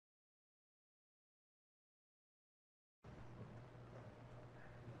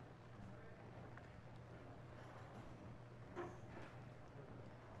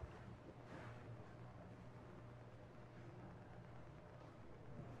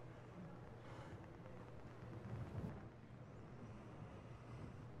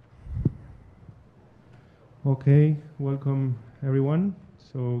Okay, welcome everyone.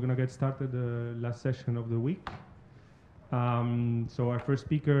 So we're gonna get started the last session of the week. So our first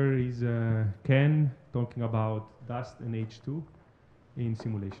speaker is Ken, talking about dust and H2 in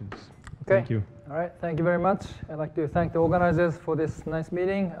simulations. Okay. Thank you. All right, thank you very much. I'd like to thank the organizers for this nice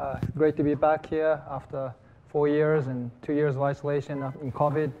meeting. Great to be back here after 4 years and 2 years of isolation in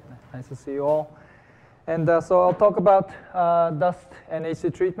COVID. Nice to see you all. And so I'll talk about dust and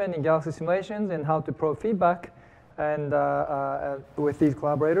H2 treatment in galaxy simulations and how to probe feedback and with these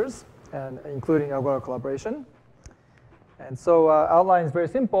collaborators, and including our collaboration. And so outline is very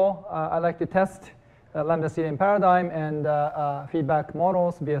simple. I like to test lambda CDM paradigm and feedback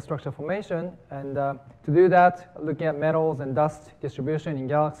models via structure formation. And to do that, looking at metals and dust distribution in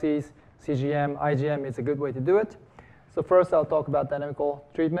galaxies, CGM, IGM is a good way to do it. So first, I'll talk about dynamical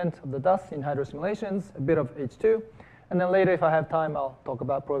treatment of the dust in hydro simulations, a bit of H2. And then later, if I have time, I'll talk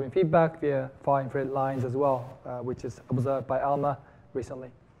about probing feedback via far infrared lines as well, which is observed by ALMA recently.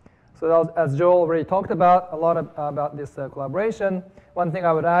 So as Joel already talked about, a lot about this collaboration. One thing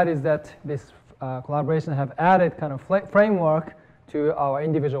I would add is that this collaboration have added kind of framework to our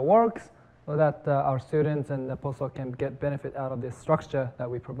individual works so that our students and the postdoc can get benefit out of this structure that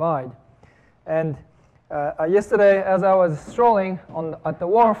we provide. And yesterday, as I was strolling at the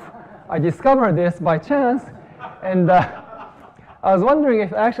wharf, I discovered this by chance, and I was wondering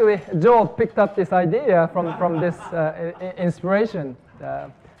if actually Joel picked up this idea from this inspiration.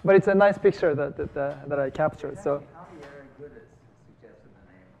 But it's a nice picture that I captured. So.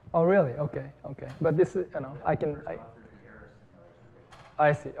 Oh, really? Okay, okay. But this is,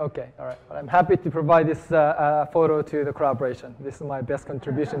 I see. Okay, all right. But I'm happy to provide this photo to the collaboration. This is my best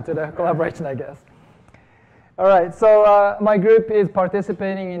contribution to the collaboration, I guess. All right, so my group is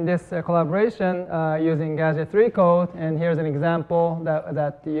participating in this collaboration using Gadget 3 code, and here's an example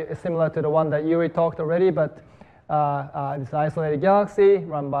that is similar to the one that Yuri talked already, but this isolated galaxy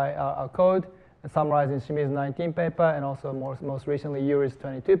run by our code, summarized in Shimizu's 19 paper, and also most recently Yuri's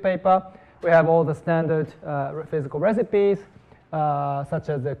 22 paper. We have all the standard physical recipes, such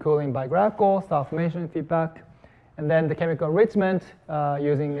as the cooling by graphical, star formation feedback, and then the chemical enrichment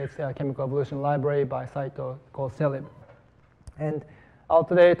using this chemical evolution library by Saito called CELIB. And I'll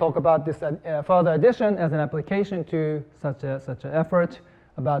today talk about this further addition as an application to such an effort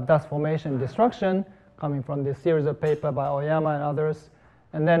about dust formation and destruction coming from this series of paper by Oyama and others.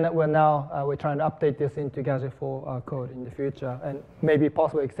 And then we're trying to update this into Gadget 4 code in the future, and maybe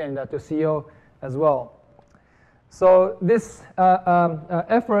possibly extend that to CO as well. So this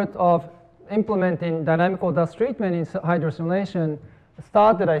effort of implementing dynamical dust treatment in hydro simulation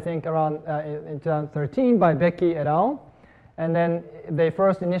started, I think, around in 2013 by Becky et al. And then they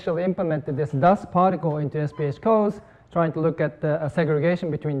first initially implemented this dust particle into SPH codes, trying to look at the segregation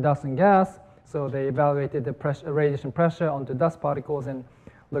between dust and gas. So they evaluated the radiation pressure onto dust particles and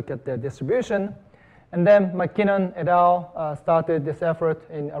looked at their distribution. And then McKinnon et al. Started this effort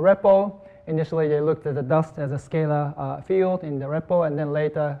in a repo. Initially, they looked at the dust as a scalar field in the repo, and then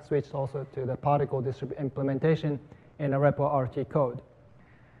later switched also to the particle implementation in a repo RT code.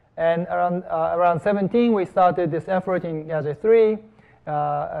 And around 17, we started this effort in Gadget 3,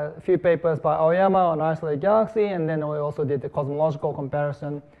 a few papers by Aoyama on isolated galaxy, and then we also did the cosmological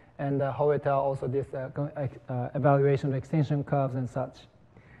comparison, and Ho et al. Also did evaluation of extinction curves and such.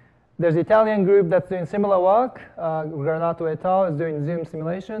 There's an Italian group that's doing similar work. Granato et al. Is doing Zoom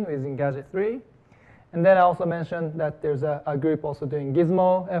simulation using Gadget 3. And then I also mentioned that there's a group also doing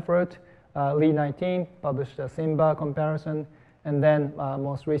Gizmo effort. Lee 19 published a Simba comparison. And then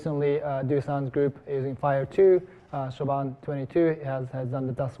most recently, Dusan's group using Fire 2. Shoban 22 has done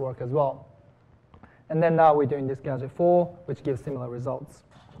the dust work as well. And then now we're doing this Gadget 4, which gives similar results.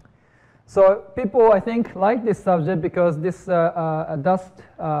 So people, I think, like this subject because this dust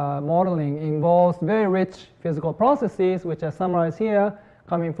modeling involves very rich physical processes, which are summarized here,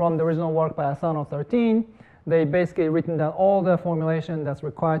 coming from the original work by Asano 13. They basically written down all the formulation that's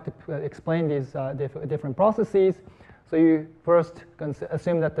required to explain these different processes. So you first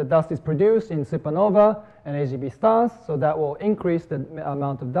assume that the dust is produced in supernova and AGB stars, so that will increase the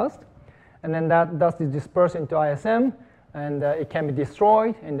amount of dust. And then that dust is dispersed into ISM, and it can be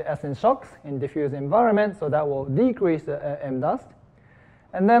destroyed in the SN shocks in diffuse environment, so that will decrease the M dust.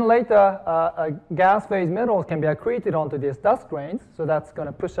 And then later, gas phase metals can be accreted onto these dust grains, so that's going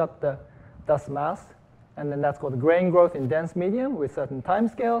to push up the dust mass. And then that's called grain growth in dense medium with certain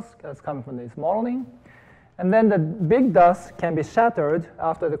timescales. That's coming from this modeling. And then the big dust can be shattered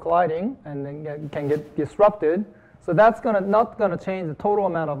after the colliding and then can get disrupted. So that's not going to change the total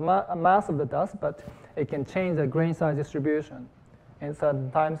amount of mass of the dust, but it can change the grain size distribution in certain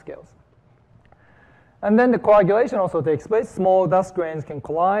timescales. And then the coagulation also takes place. Small dust grains can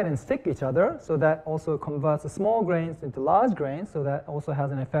collide and stick each other, so that also converts the small grains into large grains, so that also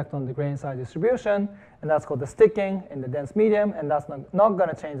has an effect on the grain size distribution, and that's called the sticking in the dense medium, and that's not going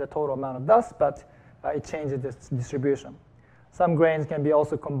to change the total amount of dust, but it changes this distribution. Some grains can be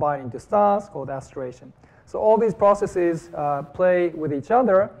also combined into stars, called asteration. So all these processes play with each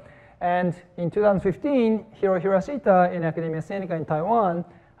other, and in 2015, Hiro Hirashita in Academia Sinica in Taiwan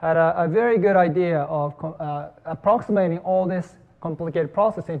had a very good idea of approximating all this complicated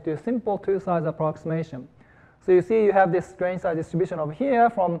process into a simple two-size approximation. So you see you have this grain size distribution over here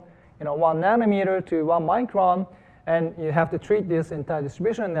from 1 nanometer to 1 micron, and you have to treat this entire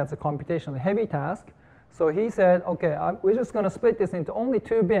distribution. That's a computationally heavy task. So he said, okay, we're just going to split this into only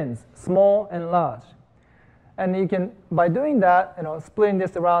 2 bins, small and large. And you can, by doing that, splitting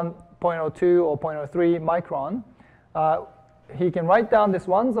this around 0.02 or 0.03 micron, he can write down this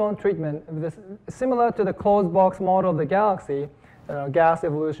one zone treatment, similar to the closed box model of the galaxy, gas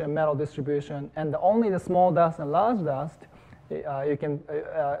evolution, metal distribution, and only the small dust and large dust. You can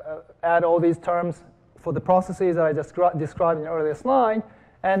add all these terms for the processes that I just described in the earlier slide,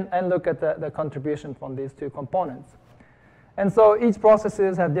 and look at the contribution from these 2 components. And so each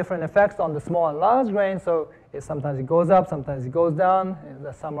processes have different effects on the small and large grains, so sometimes it goes up, sometimes it goes down,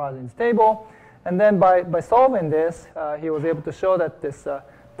 that's summarized in this table. And then by solving this, he was able to show that this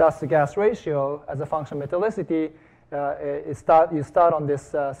dust-to-gas ratio as a function of metallicity, you start on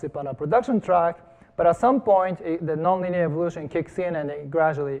this supernova production track, but at some point, the nonlinear evolution kicks in and it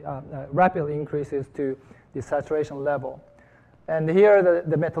gradually, rapidly increases to the saturation level. And here,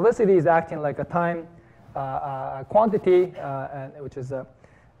 the metallicity is acting like a time quantity, which is a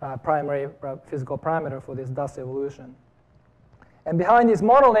primary physical parameter for this dust evolution. And behind this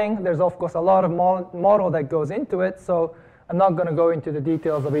modeling, there's of course a lot of model that goes into it. So I'm not going to go into the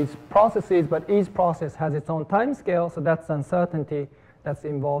details of each processes, but each process has its own time scale. So that's uncertainty that's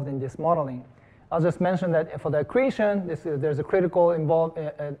involved in this modeling. I'll just mention that for the accretion, there's a critical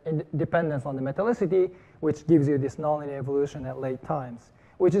dependence on the metallicity, which gives you this nonlinear evolution at late times,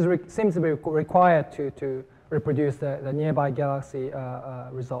 which seems to be required to reproduce the nearby galaxy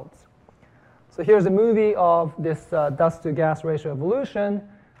results. So here's a movie of this dust-to-gas ratio evolution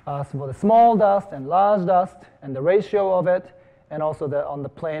for the small dust and large dust and the ratio of it, and also on the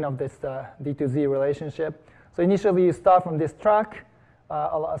plane of this D to Z relationship. So initially you start from this track,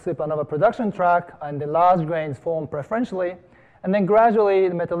 a supernova production track, and the large grains form preferentially, and then gradually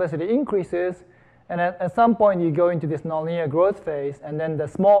the metallicity increases, and at some point you go into this nonlinear growth phase, and then the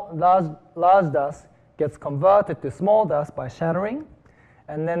large dust gets converted to small dust by shattering.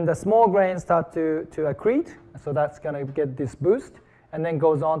 And then the small grains start to accrete, so that's going to get this boost, and then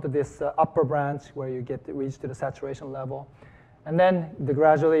goes on to this upper branch where you reach to the saturation level. And then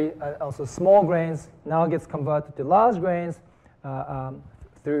gradually, also small grains now gets converted to large grains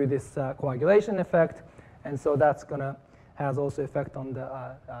through this coagulation effect, and so that's going to has also effect on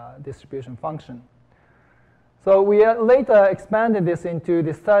the distribution function. So we later expanded this into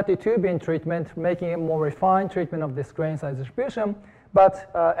this 32-bin treatment, making it more refined treatment of this grain size distribution.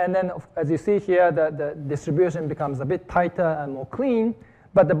 But, and then as you see here, the distribution becomes a bit tighter and more clean.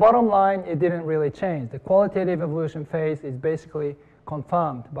 But the bottom line, it didn't really change. The qualitative evolution phase is basically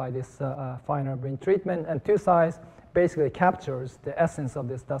confirmed by this finer bin treatment. And 2-size basically captures the essence of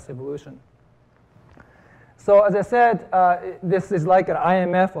this dust evolution. So as I said, this is like an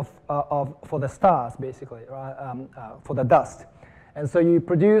IMF for the stars, basically, for the dust. And so you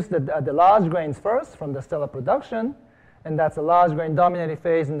produce the large grains first from the stellar production. And that's a large grain dominated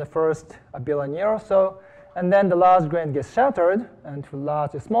phase in the first 1 billion years or so. And then the large grain gets shattered into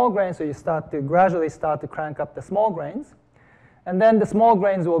large to small grains, so you gradually start to crank up the small grains. And then the small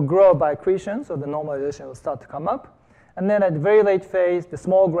grains will grow by accretion, so the normalization will start to come up. And then at the very late phase, the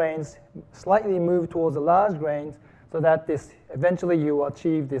small grains slightly move towards the large grains, so that eventually you will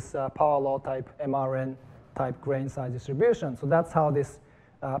achieve this power law type MRN type grain size distribution. So that's how this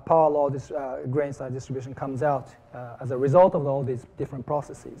power law grain size distribution comes out as a result of all these different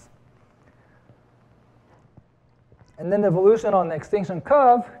processes. And then the evolution on the extinction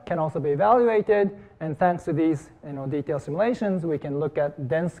curve can also be evaluated, and thanks to these detailed simulations, we can look at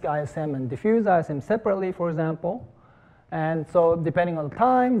dense ISM and diffuse ISM separately, for example. And so depending on the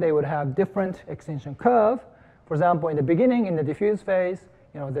time, they would have different extinction curve. For example, in the beginning, in the diffuse phase,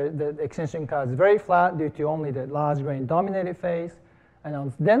 the extinction curve is very flat due to only the large grain dominated phase. And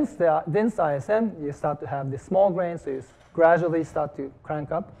on dense ISM, you start to have the small grains, so you gradually start to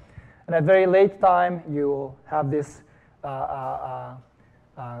crank up. And at very late time, you will have this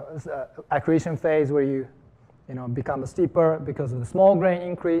accretion phase where you become steeper because of the small grain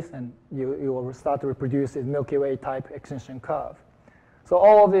increase, and you will start to reproduce this Milky Way type extinction curve. So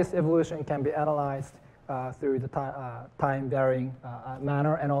all of this evolution can be analyzed through the time varying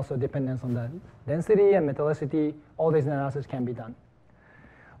manner, and also dependence on the density and metallicity. All these analyses can be done.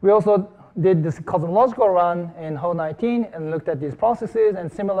 We also did this cosmological run in hole 19 and looked at these processes,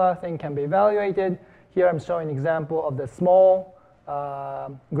 and similar thing can be evaluated. Here I'm showing an example of the small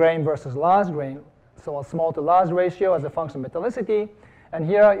grain versus large grain, so a small to large ratio as a function of metallicity. And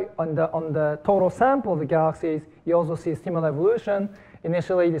here on the total sample of the galaxies, you also see similar evolution.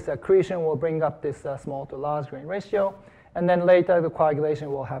 Initially, this accretion will bring up this small to large grain ratio, and then later the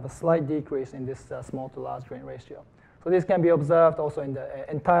coagulation will have a slight decrease in this small to large grain ratio. So this can be observed also in the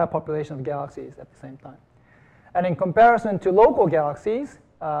entire population of galaxies at the same time. And in comparison to local galaxies,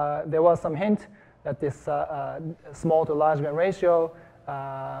 there was some hint that this small to large grain ratio,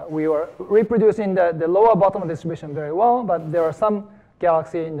 we were reproducing the lower bottom of the distribution very well, but there are some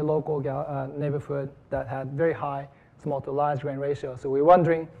galaxies in the local neighborhood that had very high small to large grain ratio. So we're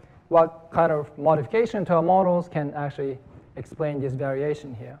wondering what kind of modification to our models can actually explain this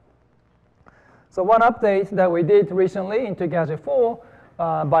variation here. So one update that we did recently in 2004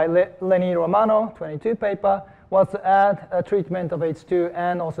 by Lenny Romano, 22 paper, was to add a treatment of H2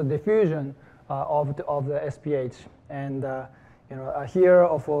 and also diffusion of the SPH. And here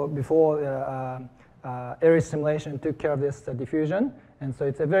before Aries simulation took care of this diffusion. And so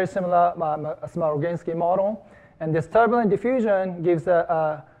it's a very similar Smar-Rogensky model. And this turbulent diffusion gives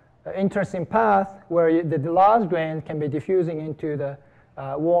an interesting path where the large grain can be diffusing into the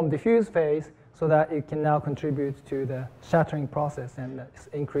warm diffuse phase, so that it can now contribute to the shattering process and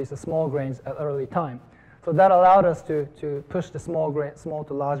increase the small grains at early time. So that allowed us to push the small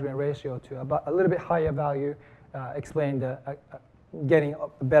to large grain ratio to about a little bit higher value, explain the getting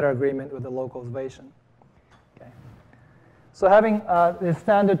a better agreement with the local observation. Okay. So having the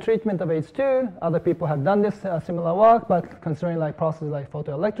standard treatment of H2, other people have done this similar work, but considering like processes like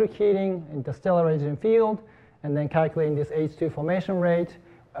photoelectric heating, interstellar radiation field, and then calculating this H2 formation rate,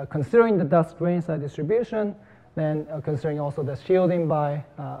 considering the dust grain size distribution, then considering also the shielding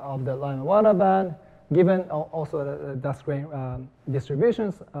of the Lyman-Warner band, given also the dust grain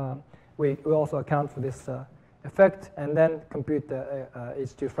distributions, we also account for this effect, and then compute the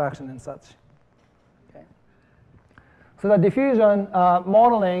H2 fraction and such. Okay. So the diffusion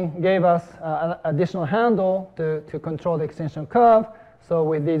modeling gave us an additional handle to control the extinction curve. So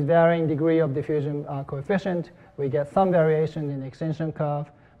with this varying degree of diffusion coefficient, we get some variation in the extinction curve.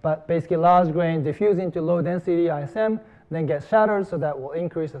 But basically, large grain diffuse into low density ISM, then get shattered, so that will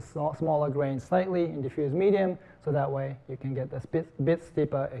increase the smaller grain slightly in diffuse medium, so that way you can get this bit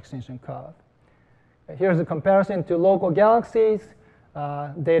steeper extinction curve. Here's a comparison to local galaxies,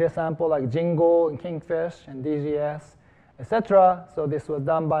 data sample like Jingle and Kingfish and DGS, etc. So this was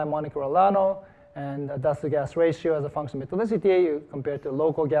done by Monica Rolano, and dust to gas ratio as a function of metallicity. You compare to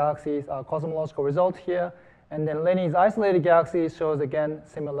local galaxies, cosmological result here. And then Lenny's isolated galaxies shows, again,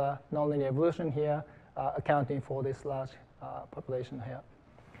 similar nonlinear evolution here, accounting for this large population here.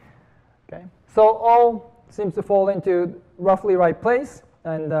 Okay. So all seems to fall into roughly right place,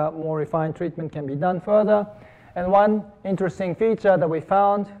 and more refined treatment can be done further. And one interesting feature that we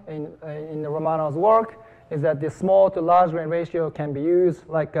found in Romano's work is that this small to large grain ratio can be used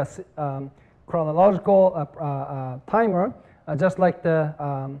like a chronological timer, just like the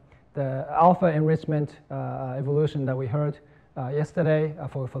alpha enrichment evolution that we heard yesterday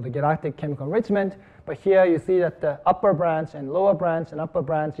for the galactic chemical enrichment. But here you see that the upper branch and lower branch, and upper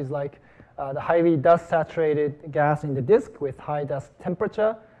branch is like the highly dust saturated gas in the disk with high dust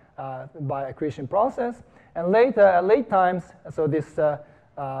temperature by accretion process. And later, at late times, so this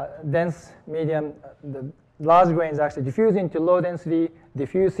dense medium, the large grains actually diffuse into low density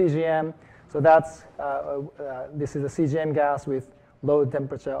diffuse CGM. So that's, this is a CGM gas with low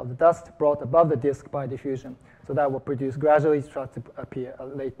temperature of the dust brought above the disk by diffusion. So that will produce gradually start to appear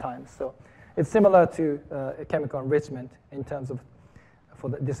at late times. So it's similar to chemical enrichment in terms of,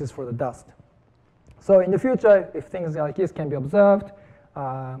 this is for the dust. So in the future, if things like this can be observed,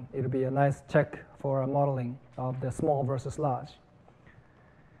 it'll be a nice check for modeling of the small versus large.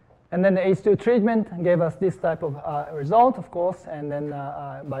 And then the H2 treatment gave us this type of result, of course, and then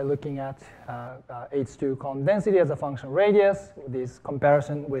by looking at H2 column density as a function of radius, this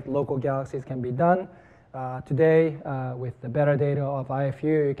comparison with local galaxies can be done. Today, with the better data of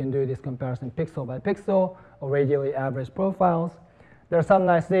IFU, you can do this comparison pixel by pixel or radially average profiles. There's some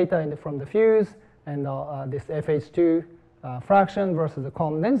nice data from the fuse, and this FH2 fraction versus the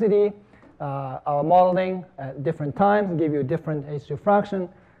column density. Our modeling at different times give you a different H2 fraction.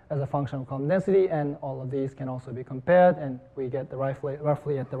 as a function of column density, and all of these can also be compared, and we get the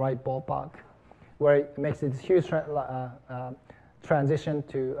roughly at the right ballpark, where it makes this huge transition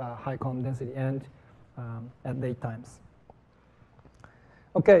to high column density end at late times.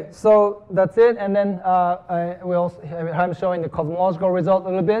 Okay, so that's it, and then I'm showing the cosmological result a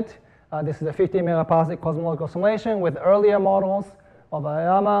little bit. This is a 50 megaparsec cosmological simulation with earlier models of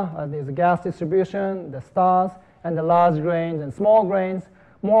Ayama. There's a gas distribution, the stars, and the large grains and small grains.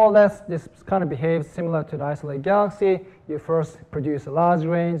 More or less, this kind of behaves similar to the isolated galaxy. You first produce the large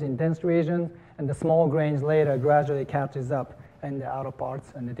grains in dense regions, and the small grains later gradually catches up in the outer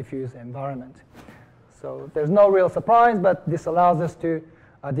parts and the diffuse environment. So there's no real surprise, but this allows us to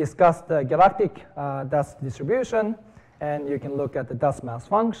discuss the galactic dust distribution, and you can look at the dust mass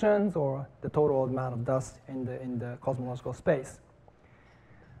functions or the total amount of dust in the cosmological space.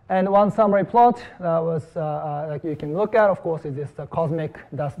 And one summary plot that was like you can look at, of course, is this cosmic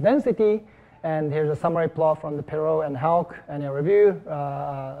dust density. And here's a summary plot from the Perot and Hauck annual review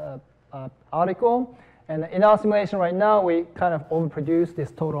article. And in our simulation right now, we kind of overproduce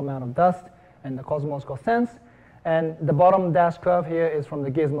this total amount of dust in the cosmological sense. And the bottom dash curve here is from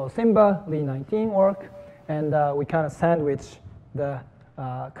the Gizmo Simba Lee 19 work. And we kind of sandwich the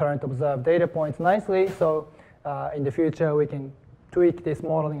current observed data points nicely. So in the future, we can tweak this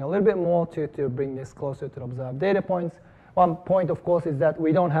modeling a little bit more to bring this closer to the observed data points. One point, of course, is that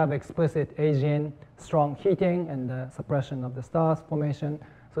we don't have explicit Asian strong heating and the suppression of the stars formation.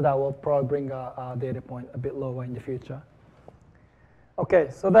 So that will probably bring our data point a bit lower in the future. Okay,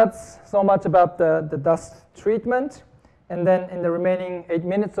 so that's so much about the dust treatment. And then in the remaining 8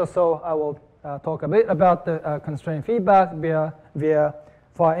 minutes or so, I will talk a bit about the constraint feedback via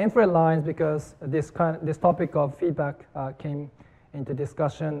far infrared lines, because this topic of feedback came into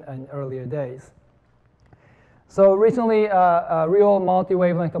discussion in earlier days. So recently, real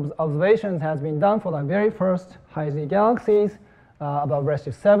multi-wavelength observations has been done for the very first high-Z galaxies, about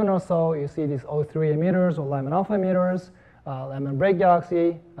redshift 7 or so. You see these O3 emitters or Lyman alpha emitters, Lyman break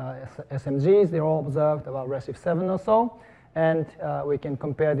galaxy, SMGs, they're all observed about redshift 7 or so. And we can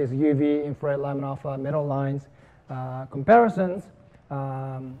compare these UV, infrared, Lyman alpha, metal lines comparisons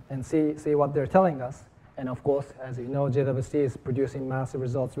and see what they're telling us. And of course, as you know, JWST is producing massive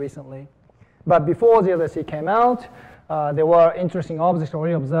results recently. But before JWST came out, there were interesting objects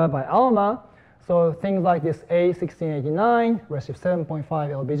already observed by ALMA. So things like this A1689, redshift 7.5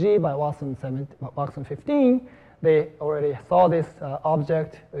 LBG by Watson 15, they already saw this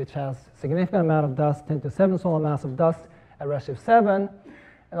object, which has significant amount of dust, 10 to 7 solar mass of dust at redshift 7.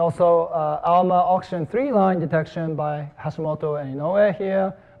 And also ALMA oxygen 3 line detection by Hashimoto and Inoue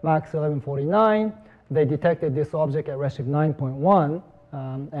here, max 1149. They detected this object at redshift 9.1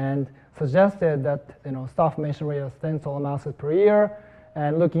 and suggested that star formation rate of 10 solar masses per year.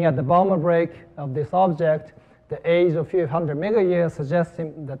 And looking at the Balmer break of this object, the age of few hundred megayears suggests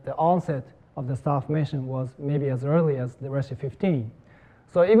that the onset of the star formation was maybe as early as the redshift 15.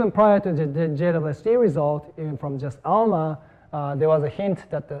 So even prior to the JWST result, even from just ALMA, there was a hint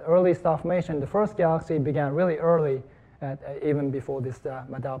that the early star formation, the first galaxy, began really early, even before this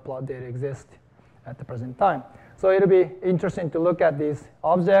Madal plot data exists at the present time. So it'll be interesting to look at these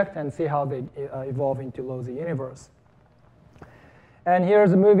objects and see how they evolve into low-Z universe. And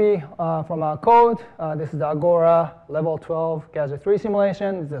here's a movie from our code. This is the Agora level 12 Gadget 3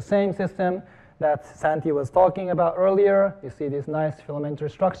 simulation. It's the same system that Santi was talking about earlier. You see this nice filamentary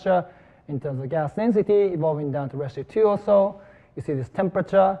structure in terms of gas density evolving down to redshift 2 or so. You see this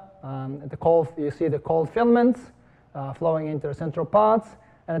temperature. You see the cold filaments flowing into the central parts.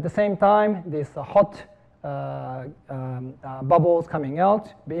 And at the same time, these hot bubbles coming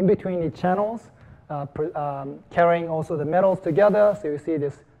out in between the channels, carrying also the metals together. So you see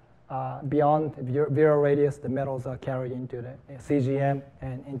this beyond virial radius, the metals are carried into the CGM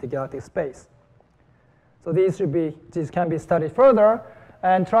and intergalactic space. So these can be studied further.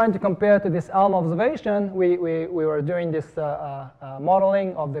 And trying to compare to this ALMA observation, we were doing this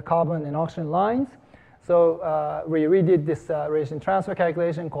modeling of the carbon and oxygen lines. So we redid this radiation transfer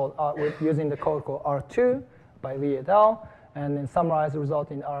calculation using the code called R2 by Lee et al. And then summarized the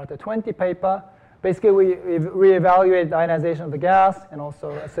result in R20 paper. Basically, we reevaluated the ionization of the gas and also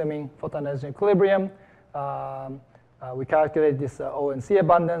assuming photon energy equilibrium. We calculated this O and C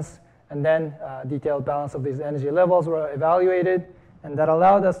abundance, and then detailed balance of these energy levels were evaluated. And that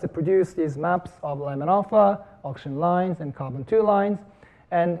allowed us to produce these maps of Lyman alpha, oxygen lines, and carbon 2 lines.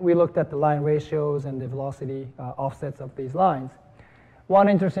 And we looked at the line ratios and the velocity offsets of these lines. One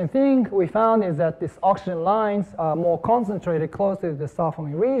interesting thing we found is that these oxygen lines are more concentrated closer to the star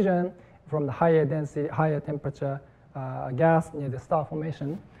forming region from the higher density, higher temperature gas near the star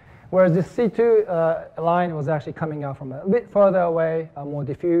formation. Whereas this C2 line was actually coming out from a bit further away, a more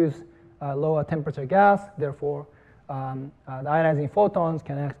diffuse, lower temperature gas. Therefore, the ionizing photons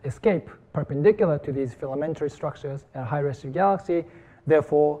can escape perpendicular to these filamentary structures in a high redshift galaxy.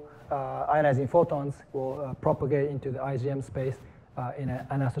 Therefore, ionizing photons will propagate into the IgM space in an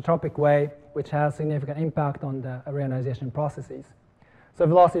anisotropic way, which has significant impact on the reionization processes. So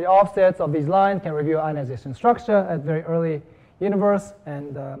velocity offsets of these lines can reveal ionization structure at very early universe,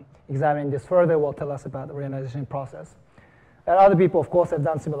 and examining this further will tell us about the reionization process. And other people, of course, have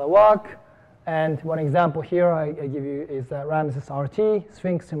done similar work. And one example here I give you is Ramses RT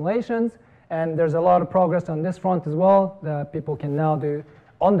Sphinx simulations. And there's a lot of progress on this front as well. The people can now do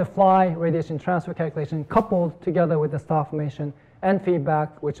on-the-fly radiation transfer calculation coupled together with the star formation and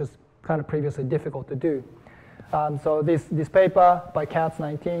feedback, which is kind of previously difficult to do. So this paper by Katz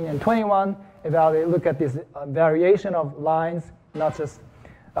 19 and 21 look at this variation of lines, not just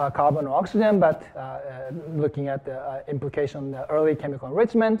carbon or oxygen, but looking at the implication of the early chemical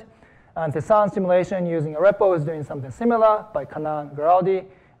enrichment. And the sound simulation using a repo is doing something similar by Kanan Garaldi,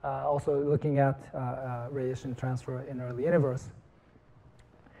 also looking at radiation transfer in early universe.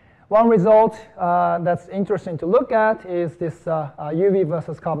 One result that's interesting to look at is this UV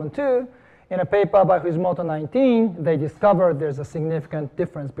versus carbon-2. In a paper by Fujimoto 19, they discovered there's a significant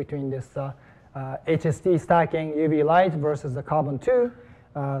difference between this HST stacking UV light versus the carbon-2.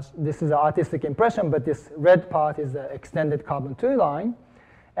 This is an artistic impression, but this red part is the extended carbon-2 line.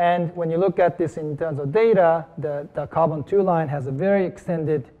 And when you look at this in terms of data, the carbon-2 line has a very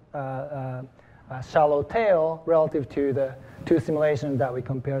extended shallow tail relative to the two simulations that we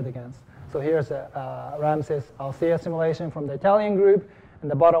compared against. So here's a Ramses Alcea simulation from the Italian group,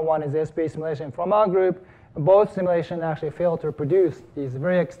 and the bottom one is the SPA simulation from our group. Both simulations actually fail to produce these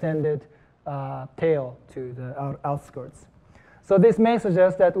very extended tail to the outskirts. So this may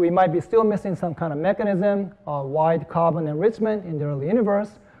suggest that we might be still missing some kind of mechanism of wide carbon enrichment in the early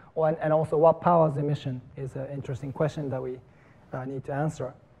universe, and also what powers emission is an interesting question that we need to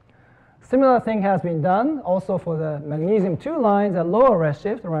answer. Similar thing has been done also for the magnesium-2 lines at lower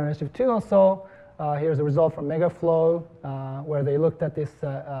redshift, around redshift 2 or so. Here's a result from Megaflow, where they looked at this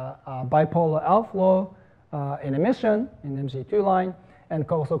bipolar outflow in emission in the MG2 line, and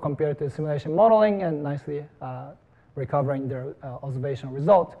also compared to simulation modeling, and nicely recovering their observational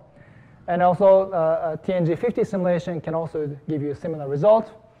result. And also TNG50 simulation can also give you a similar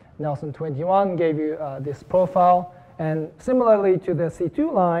result. Nelson 21 gave you this profile, and similarly to the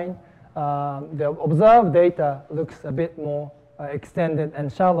C2 line, the observed data looks a bit more extended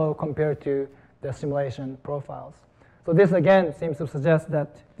and shallow compared to the simulation profiles. So this again seems to suggest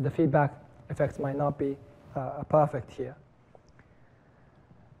that the feedback effects might not be perfect here.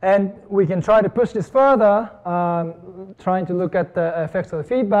 And we can try to push this further, trying to look at the effects of the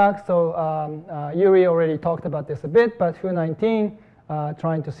feedback. So Yuri already talked about this a bit, but Fu19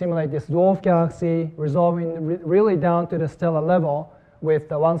 trying to simulate this dwarf galaxy, resolving really down to the stellar level with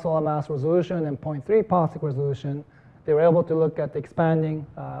the 1 solar mass resolution and 0.3 parsec resolution. They were able to look at the expanding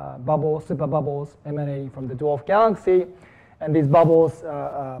bubbles, super bubbles emanating from the dwarf galaxy. And these bubbles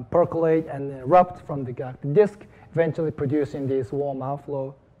percolate and erupt from the galactic disk, eventually producing this warm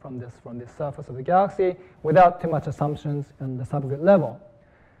outflow from this surface of the galaxy without too much assumptions on the subgrid level.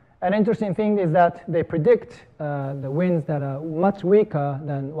 An interesting thing is that they predict the winds that are much weaker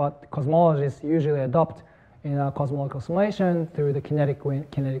than what cosmologists usually adopt in our cosmological simulation through the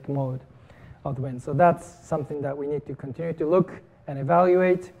kinetic mode of the wind. So that's something that we need to continue to look and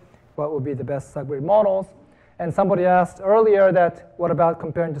evaluate what would be the best subgrid models. And somebody asked earlier that what about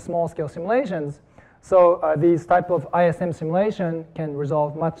comparing to small scale simulations? So these type of ISM simulation can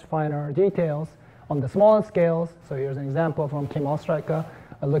resolve much finer details on the smaller scales. So here's an example from Kim Ostreicher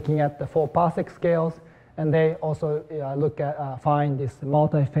looking at the 4 parsec scales. And they also find this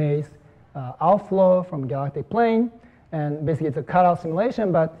multi-phase outflow from galactic plane. And basically it's a cutout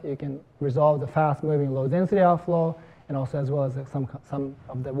simulation, but you can resolve the fast moving low density outflow, and also as well as some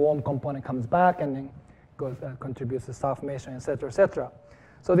of the warm component comes back and then contributes to star formation, et cetera, et cetera.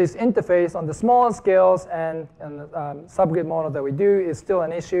 So this interface on the smaller scales and subgrid model that we do is still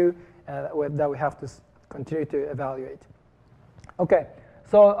an issue that we have to continue to evaluate. Okay,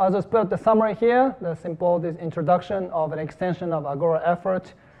 so I'll just put the summary here, this introduction of an extension of Agora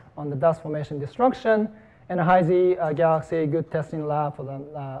effort on the dust formation destruction, and a high Z galaxy, good testing lab for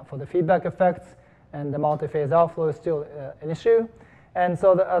the feedback effects, and the multi-phase outflow is still an issue. And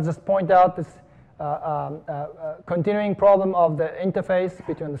so I'll just point out this continuing problem of the interface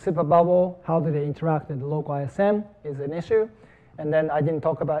between the super bubble, how do they interact with the local ISM is an issue. And then I didn't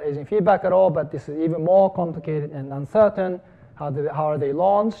talk about aging feedback at all, but this is even more complicated and uncertain. how are they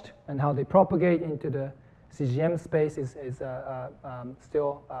launched, and how they propagate into the CGM space is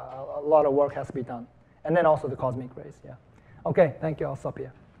still a lot of work has to be done. And then also the cosmic rays, yeah. Okay, thank you, I'll stop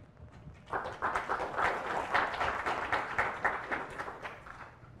here.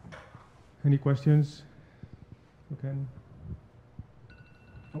 Any questions? Okay.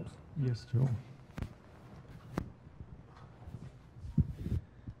 Oops. Yes, Joe.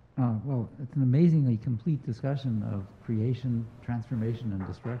 Well, it's an amazingly complete discussion of creation, transformation, and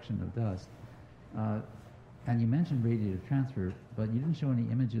destruction of dust. And you mentioned radiative transfer, but you didn't show any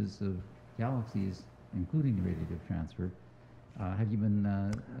images of galaxies, including the radiative transfer. Have you been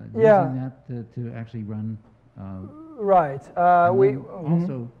using that to actually run? Right.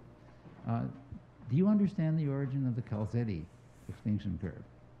 Also, do you understand the origin of the Calzetti extinction curve?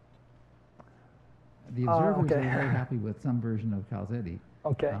 The observers are very happy with some version of Calzetti.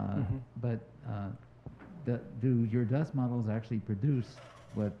 Okay. But do your dust models actually produce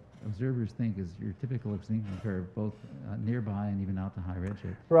what observers think is your typical extinction curve, both nearby and even out to high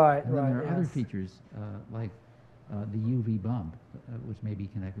redshift? Right, and then right. there are other features like the UV bump, which may be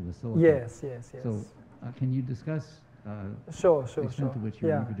connected with silicon. Yes. So can you discuss sure. the extent to which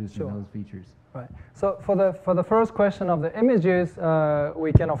you're introducing those features? Right. So for the first question of the images,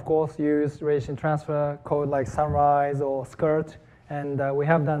 we can of course use radiation transfer code like sunrise or skirt, and we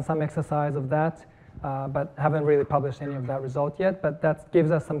have done some exercise of that, but haven't really published any of that result yet. But that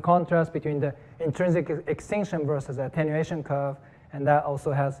gives us some contrast between the intrinsic extinction versus attenuation curve, and that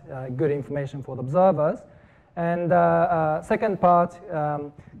also has good information for the observers. And second part,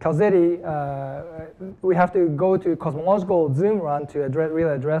 Calzetti, we have to go to cosmological zoom run to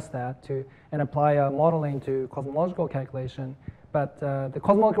really address that and apply modeling to cosmological calculation. But the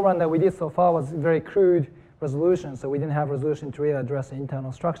cosmological run that we did so far was very crude resolution, so we didn't have resolution to really address the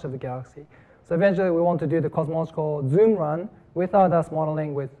internal structure of the galaxy. So eventually we want to do the cosmological zoom run with our dust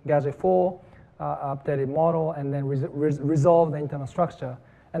modeling with Gadget 4, updated model, and then resolve the internal structure.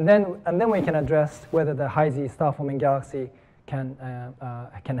 And then we can address whether the high Z star-forming galaxy can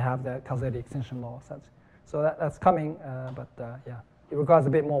have the Calzetti extinction law. So that's coming, but yeah, it requires a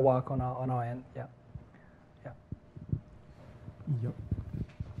bit more work on our end. Yeah. Yep.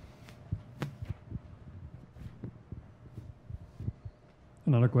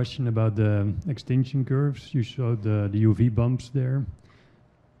 Another question about the extinction curves. You showed the UV bumps there.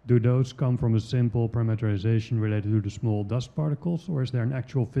 Do those come from a simple parameterization related to the small dust particles, or is there an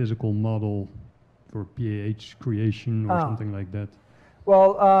actual physical model for PAH creation or something like that?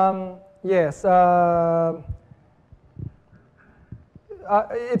 Well, yes.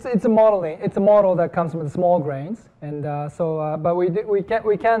 It's a modeling. It's a model that comes from the small grains, and but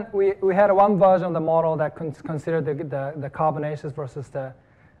we had one version of the model that considered the carbonaceous versus the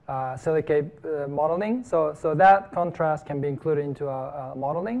silicate modeling. So that contrast can be included into our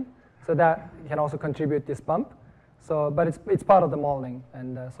modeling. So that can also contribute this bump. So, but it's part of the modeling,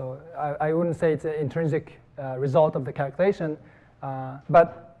 and so I wouldn't say it's an intrinsic result of the calculation,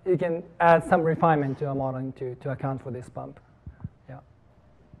 but you can add some refinement to our modeling to account for this bump.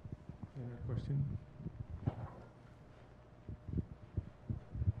 Question?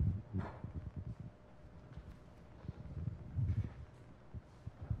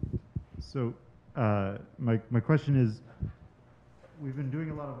 So my question is, we've been doing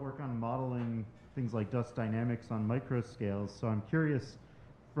a lot of work on modeling things like dust dynamics on micro scales. So I'm curious,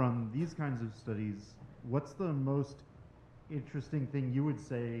 from these kinds of studies, what's the most interesting thing you would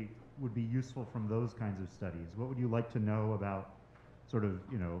say would be useful from those kinds of studies? What would you like to know about sort of,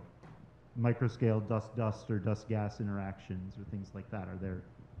 microscale dust-dust or dust-gas interactions or things like that? Are there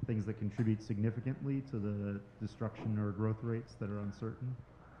things that contribute significantly to the destruction or growth rates that are uncertain?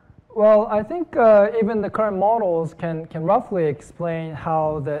 Well, I think even the current models can roughly explain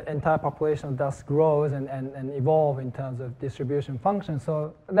how the entire population of dust grows and evolve in terms of distribution function.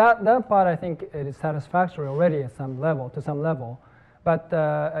 So that part, I think it is satisfactory already at some level, to some level. But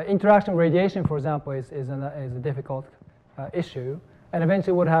interaction radiation, for example, is a difficult issue, and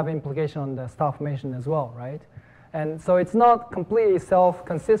eventually would have implication on the star formation as well, right? And so it's not completely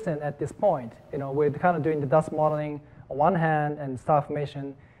self-consistent at this point. We're kind of doing the dust modeling on one hand and star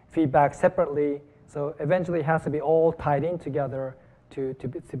formation feedback separately. So eventually it has to be all tied in together to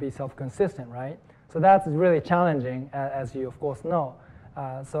be self-consistent, right? So that's really challenging, as you of course know.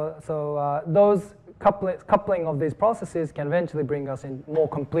 So those coupling of these processes can eventually bring us in more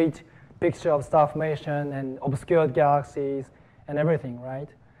complete picture of star formation and obscured galaxies and everything, right?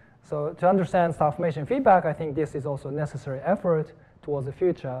 So to understand star formation feedback, I think this is also a necessary effort towards the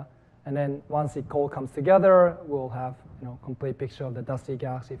future. And then once it all comes together, we'll have complete picture of the dusty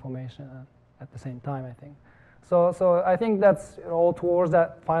galaxy formation at the same time, I think. So I think that's all towards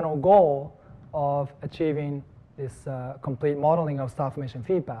that final goal of achieving this complete modeling of star formation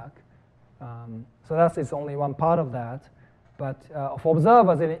feedback. So that's it's only one part of that. But for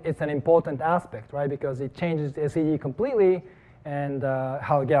observers, it's an important aspect, right? Because it changes the SED completely, and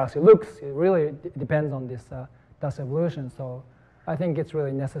how the galaxy looks. It really depends on this dust evolution. So I think it's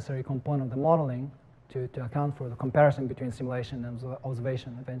really necessary component of the modeling to account for the comparison between simulation and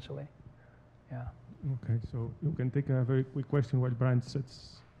observation eventually. Yeah. Okay, so you can take a very quick question while Brian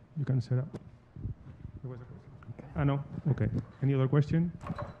sets. You can set up. There was a question. Okay. No? Okay. Any other question?